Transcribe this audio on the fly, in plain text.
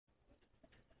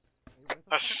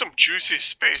I see some juicy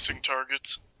spacing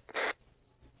targets.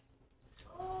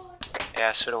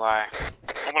 Yeah, so do I.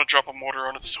 I want to drop a mortar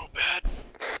on it so bad.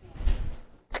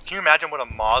 Can you imagine what a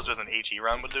Moz with an HE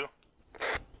run would do?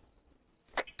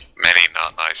 Many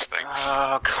not nice things.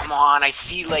 Oh, come on. I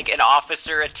see like an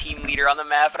officer, a team leader on the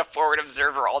map, and a forward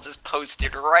observer all just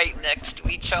posted right next to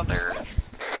each other.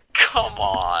 Come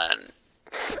on.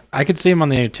 I could see him on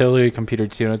the utility computer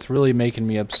too, and it's really making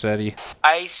me upsetty.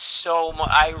 I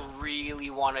really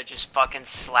want to just fucking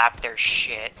slap their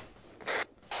shit.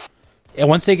 And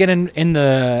once they get in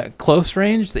the close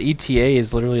range, the ETA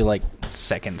is literally like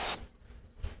seconds.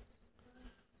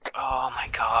 Oh my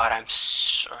god, I'm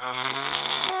so...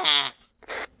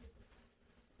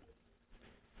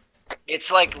 It's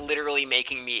like literally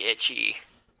making me itchy.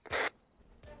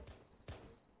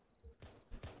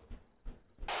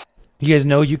 You guys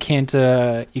know you can't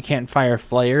fire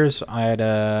flares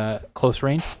at close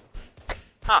range,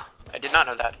 Huh, I did not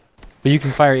know that. but you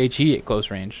can fire HE at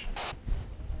close range.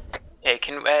 Hey,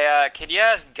 could you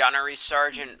ask Gunnery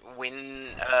Sergeant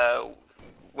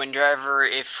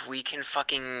Windriver if we can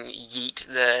fucking yeet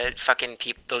the fucking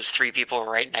those three people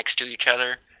right next to each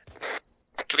other?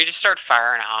 Can we just start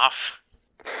firing off?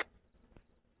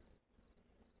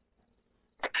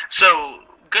 So,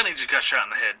 Gunny just got shot in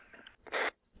the head.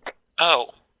 Oh.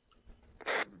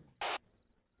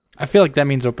 I feel like that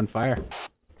means open fire.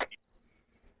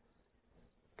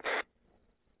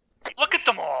 Look at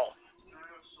them all!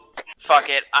 Fuck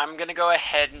it, I'm gonna go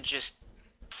ahead and just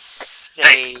say...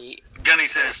 Hey, Gunny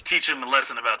says, teach him a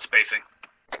lesson about spacing.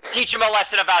 Teach him a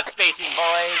lesson about spacing,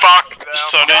 boys! Fuck them.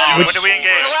 Sonny, When do we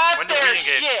engage? Slap When do their we engage?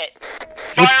 shit!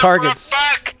 Which Fire targets? for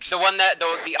effect! The one that,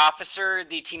 the officer,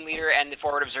 the team leader, and the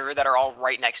forward observer that are all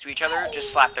right next to each other,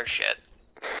 just slap their shit.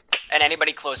 And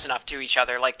anybody close enough to each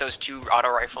other, like those two auto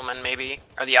riflemen maybe,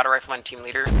 or the auto rifleman team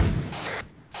leader.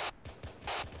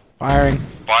 Firing.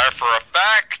 Fire for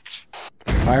effect!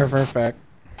 Fire for effect.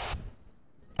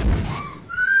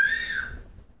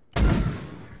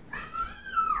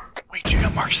 Wait, do you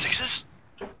got Mark 6s?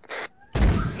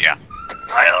 Yeah.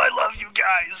 I love you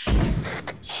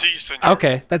guys! See, senor.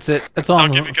 Okay, that's it. That's all I'll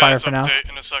I'm give you gonna fire guys for an now. update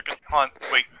in a second. Hold on,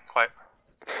 wait, quiet.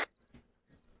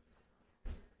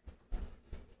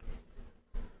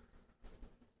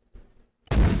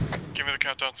 Give me the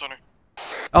countdown, Sonny.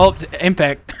 Oh,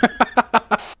 impact.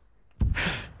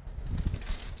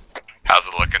 How's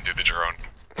it looking through the drone?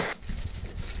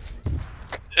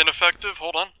 Ineffective,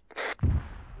 hold on.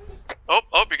 Oh,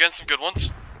 you're getting some good ones.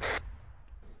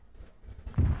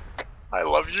 I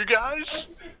love you guys!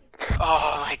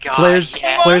 Oh my god, Flare's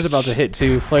yes. Flare's about to hit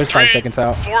too. Flare's 5 seconds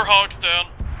out. 4 hogs down.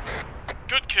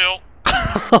 Good kill.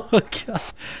 Oh god.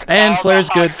 And All Flare's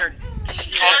the good. hogs are-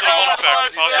 Positive on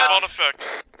effect. Positive on effect.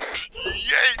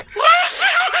 Yay!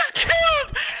 I was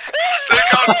killed! They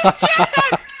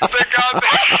got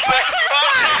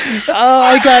Oh,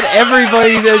 I got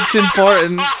everybody that's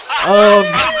important. Oh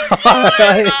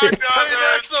god.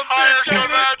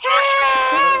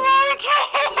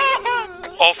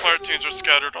 All fire teams are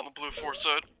scattered on the blue 4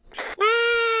 side. Woo,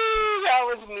 that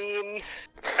was mean.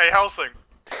 Hey, Helsing,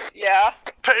 Yeah.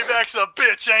 payback's a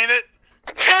bitch, ain't it?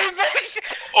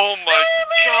 Oh my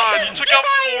god, you took out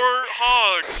 4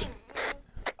 hogs!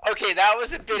 Okay, that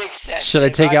was a bit excessive. Should I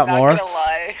take out I'm more? not gonna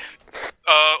lie.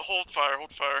 Hold fire,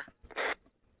 hold fire.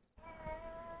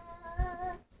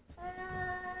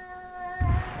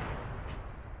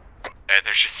 And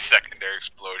there's just secondary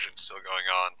explosions still going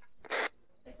on.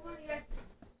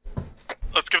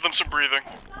 Let's give them some breathing.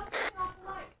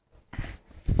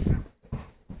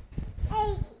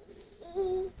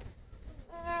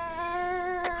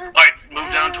 Alright, move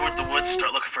down toward the woods,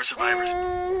 start looking for survivors.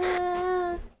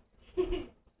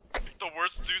 The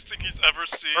worst Zeusing he's ever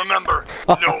seen. Remember,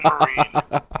 no Marine.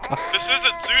 This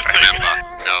isn't Zeusing! Remember,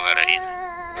 no Marine.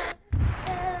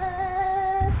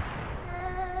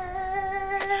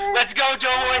 Let's go,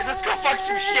 doughboys. Let's go fuck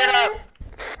some shit up.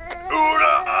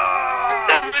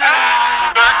 Backup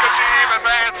team,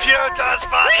 advance!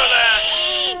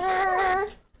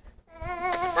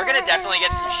 We're gonna definitely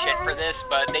get some shit for this,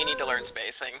 but they need to learn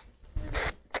spacing.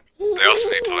 They also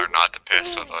need to learn not to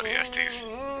piss with ODSTs.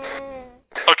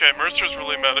 Okay, Mercer's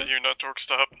really mad at you, not Dork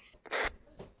Stop.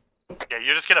 Yeah,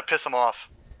 you're just gonna piss them off.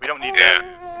 We don't need Yeah.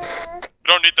 that.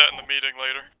 We don't need that in the meeting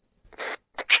later.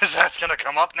 Because that's gonna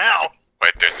come up now.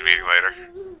 Wait, there's a meeting later.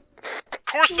 Of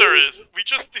course there is! We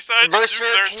just decided Mercer, to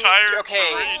do their can entire you,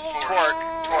 okay, parade for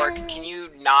us. Torque, can you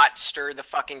not stir the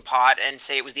fucking pot and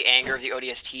say it was the anger of the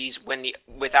ODSTs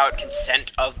without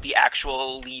consent of the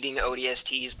actual leading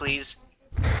ODSTs, please?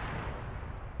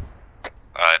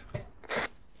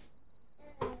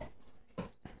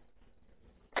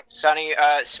 Sonny,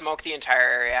 smoke the entire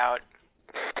area out.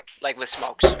 Like with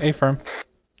smokes. A-firm.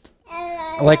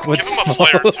 Like with Give him a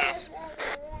flare, too. smokes.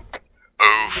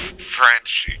 Oh,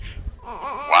 Frenchie.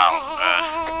 Wow.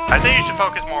 I think you should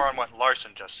focus more on what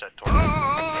Larson just said, Tor.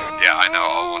 Yeah, I know,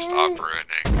 almost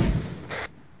operating.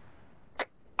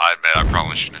 I admit I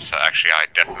probably shouldn't have said. Actually, I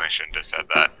definitely shouldn't have said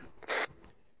that.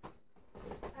 I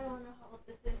don't know how old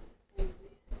this is.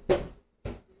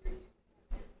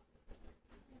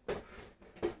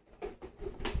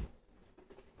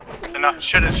 And I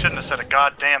shouldn't have said a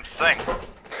goddamn thing.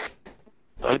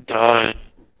 I died.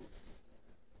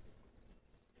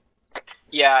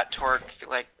 Yeah, Torque,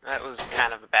 like, that was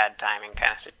kind of a bad timing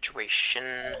kind of situation.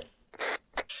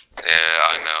 Yeah,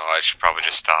 I know. I should probably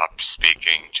just stop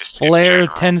speaking. Just in Flare,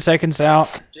 general. 10 seconds out.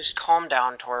 Just calm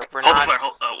down, Torque. We're Hold the not... flare,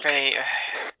 hold, oh.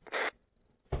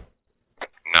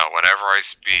 No, whenever I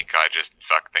speak, I just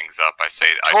fuck things up. I say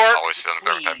I Torque, always say them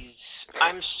every time. please.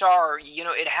 I'm sorry. You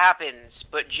know, it happens,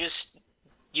 but just...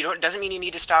 You don't. It doesn't mean you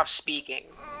need to stop speaking.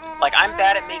 Like, I'm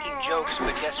bad at making jokes,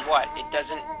 but guess what? It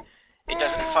doesn't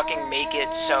fucking make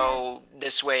it so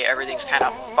this way everything's kind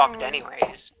of fucked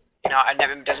anyways. You know,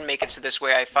 it doesn't make it so this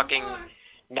way I fucking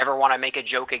never want to make a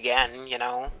joke again, you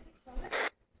know?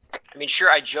 I mean,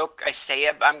 sure, I joke, I say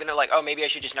it, but I'm gonna like, oh, maybe I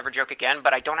should just never joke again,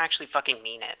 but I don't actually fucking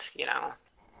mean it, you know?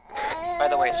 By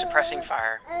the way, suppressing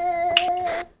fire.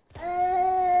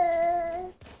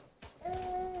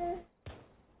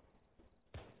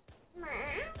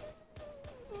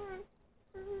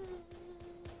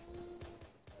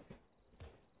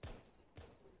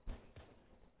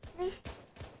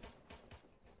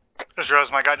 Just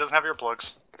realized my guy doesn't have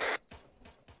earplugs.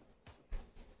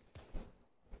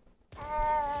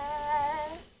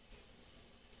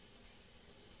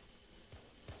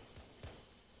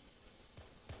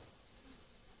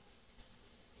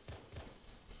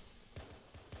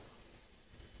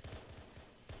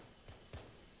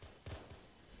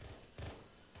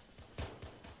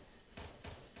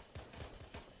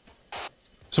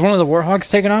 Is one of the Warhogs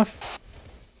taken off?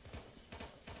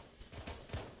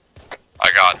 I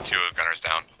got 2 gunners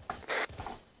down.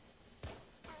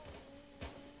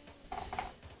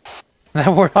 That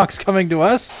Warhog's coming to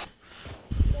us?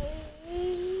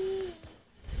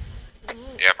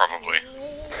 Yeah, probably.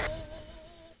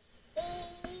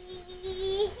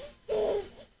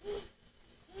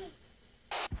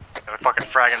 They're fucking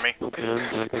fragging me. Okay, I'm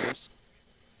back, I guess.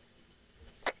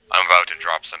 I'm about to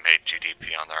drop some 8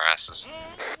 GDP on their asses.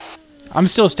 I'm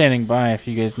still standing by if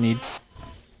you guys need.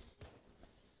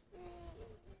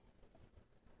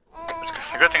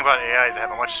 The good thing about AI is they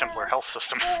have a much simpler health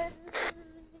system.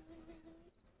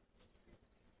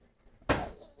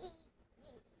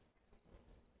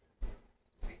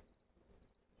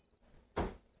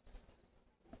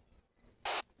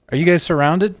 Are you guys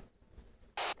surrounded?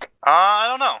 I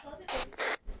don't know.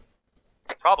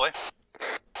 Probably.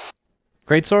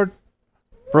 Greatsword?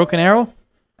 Broken arrow?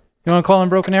 You wanna call him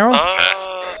broken arrow? Nah.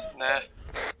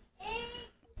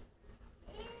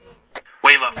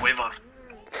 Wave off, wave off.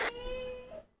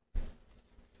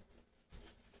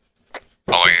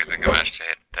 Oh, I think I managed to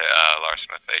hit Larson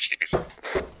with the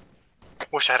HDPs.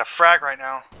 Wish I had a frag right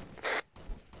now.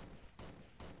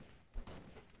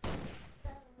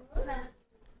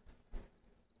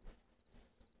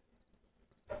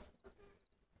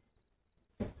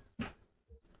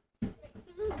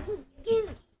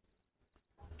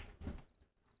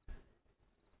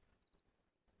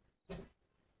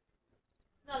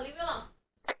 No, leave it alone.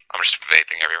 I'm just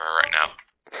vaping everywhere right now.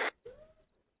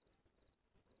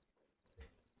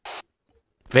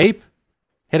 Vape?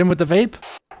 Hit him with the vape?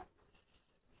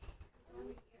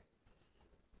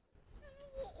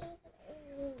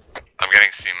 I'm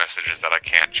getting C messages that I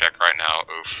can't check right now.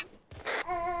 Oof.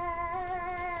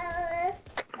 I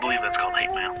believe that's called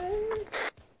hate mail.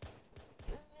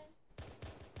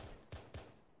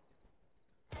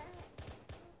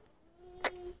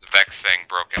 Vex saying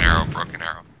broken arrow, broken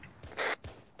arrow.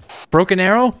 Broken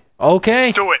arrow?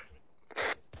 Okay. Do it!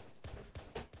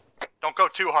 Don't go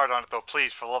too hard on it though,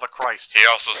 please, for the love of Christ. He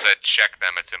also said check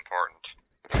them, it's important.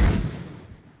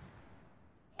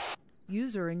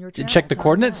 User in your Did you channel check the timed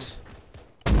coordinates?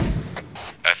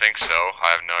 I think so.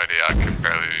 I have no idea. I can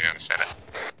barely understand it.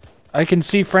 I can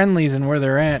see friendlies and where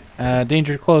they're at.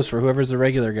 Danger close for whoever's the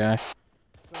regular guy.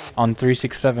 On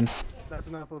 367. That's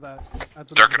enough of that.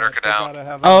 That's Durka enough of that. Durka down. We gotta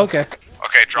have Oh, enough. okay.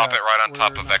 Okay, drop Yeah, it right on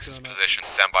top we're of not X's doing that. position.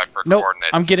 Stand by for Nope.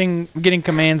 coordinates. I'm getting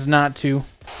commands not to.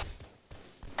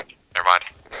 Never mind.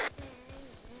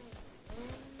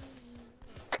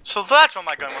 So that's when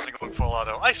my gun wasn't going full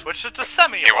auto. I switched it to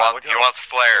semi a while ago. He wants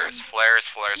flares. Flares.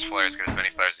 Get as many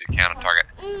flares as you can on target.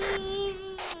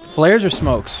 Flares or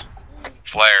smokes?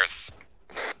 Flares.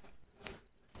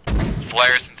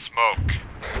 Flares and smoke.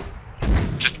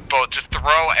 Just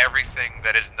throw everything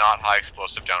that is not high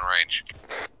explosive downrange.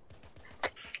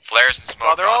 Flares and smoke.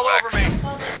 Oh, they're all back. over me.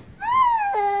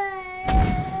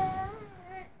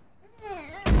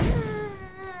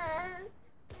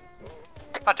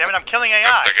 God damn it, I'm killing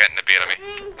AI. They're getting the beat on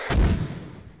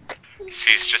me.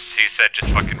 He said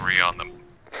just fucking re-on them.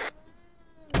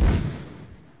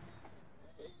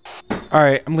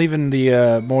 Alright, I'm leaving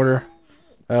the mortar.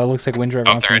 Looks like Wind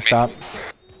Driver wants me to stop.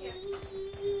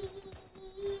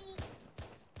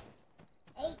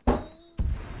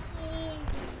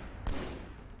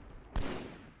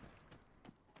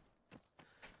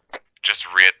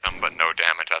 Just re-hit them, but no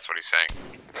damage, that's what he's saying.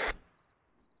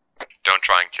 Don't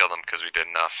try and kill them, because we did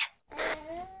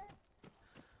enough.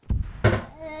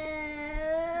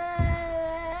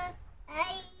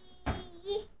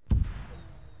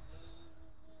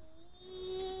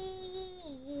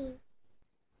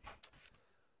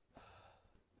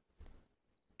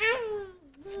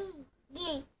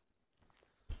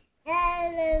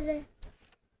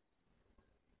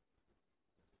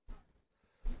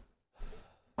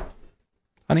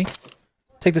 Honey,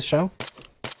 take this show.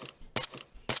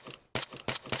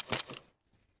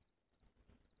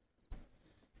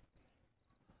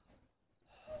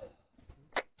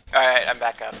 Alright, I'm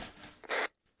back up.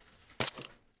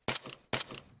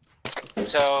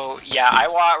 So, yeah,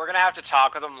 we're gonna have to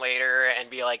talk with them later and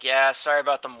be like, yeah, sorry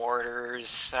about the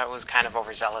mortars. That was kind of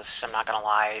overzealous, I'm not gonna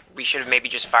lie. We should have maybe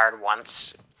just fired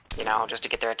once, you know, just to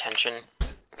get their attention.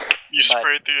 You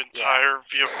sprayed the entire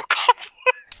vehicle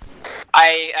convoy.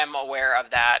 I am aware of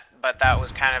that, but that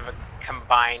was kind of a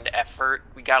combined effort.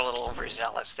 We got a little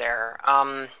overzealous there.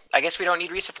 I guess we don't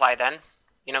need resupply then.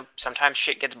 You know, sometimes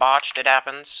shit gets botched, it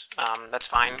happens. That's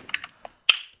fine.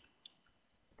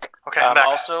 Okay, I'm back.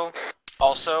 Also,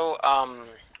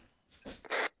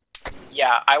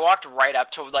 yeah, I walked right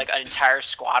up to like an entire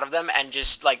squad of them and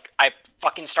just like I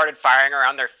fucking started firing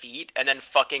around their feet and then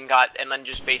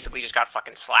just basically got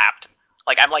fucking slapped.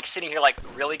 Like I'm like sitting here like,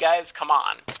 really guys, come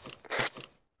on.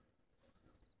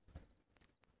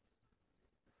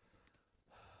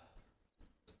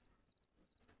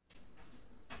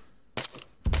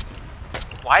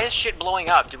 Why is shit blowing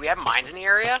up? Do we have mines in the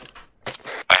area?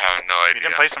 I have no idea. You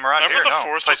didn't place them around Remember here, the no.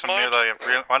 forces Place them near mine?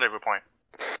 the rendezvous point.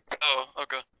 Oh,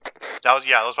 okay. That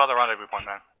was by the rendezvous point,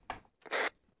 man.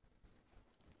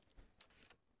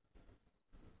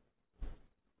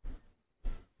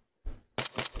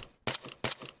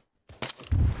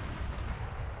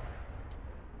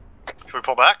 Should we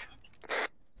pull back?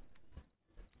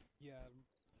 Yeah,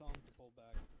 tell him to pull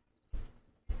back.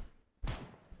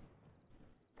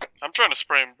 I'm trying to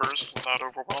spray and burst and not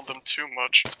overwhelm them too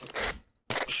much.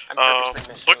 I'm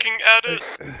purposely missing. Looking at it,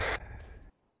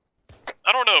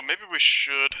 I don't know, maybe we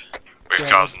should. We've Yeah,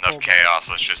 caused let's enough pull chaos,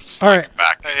 let's just slink Alright.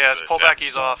 back. Hey, yeah, into let's pull the back,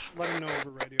 depths. ease off. Let him know over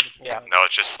radio to pull Yeah. back. No,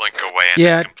 let's just slink away and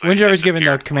Yeah, completely Wind Driver's giving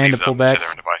the disappear, command to leave pull them back. to their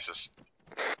own devices.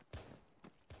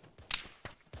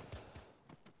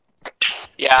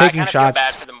 Yeah, Taking I kind of shots. feel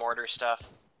bad for the mortar stuff.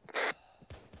 They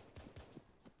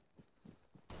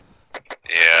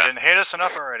Yeah. didn't hate us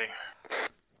enough already.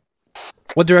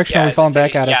 What direction are we as falling if they-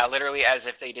 back at Yeah, us? literally as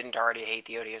if they didn't already hate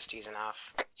the ODSTs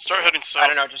enough. Start heading south. I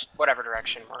don't know, just whatever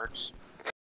direction works.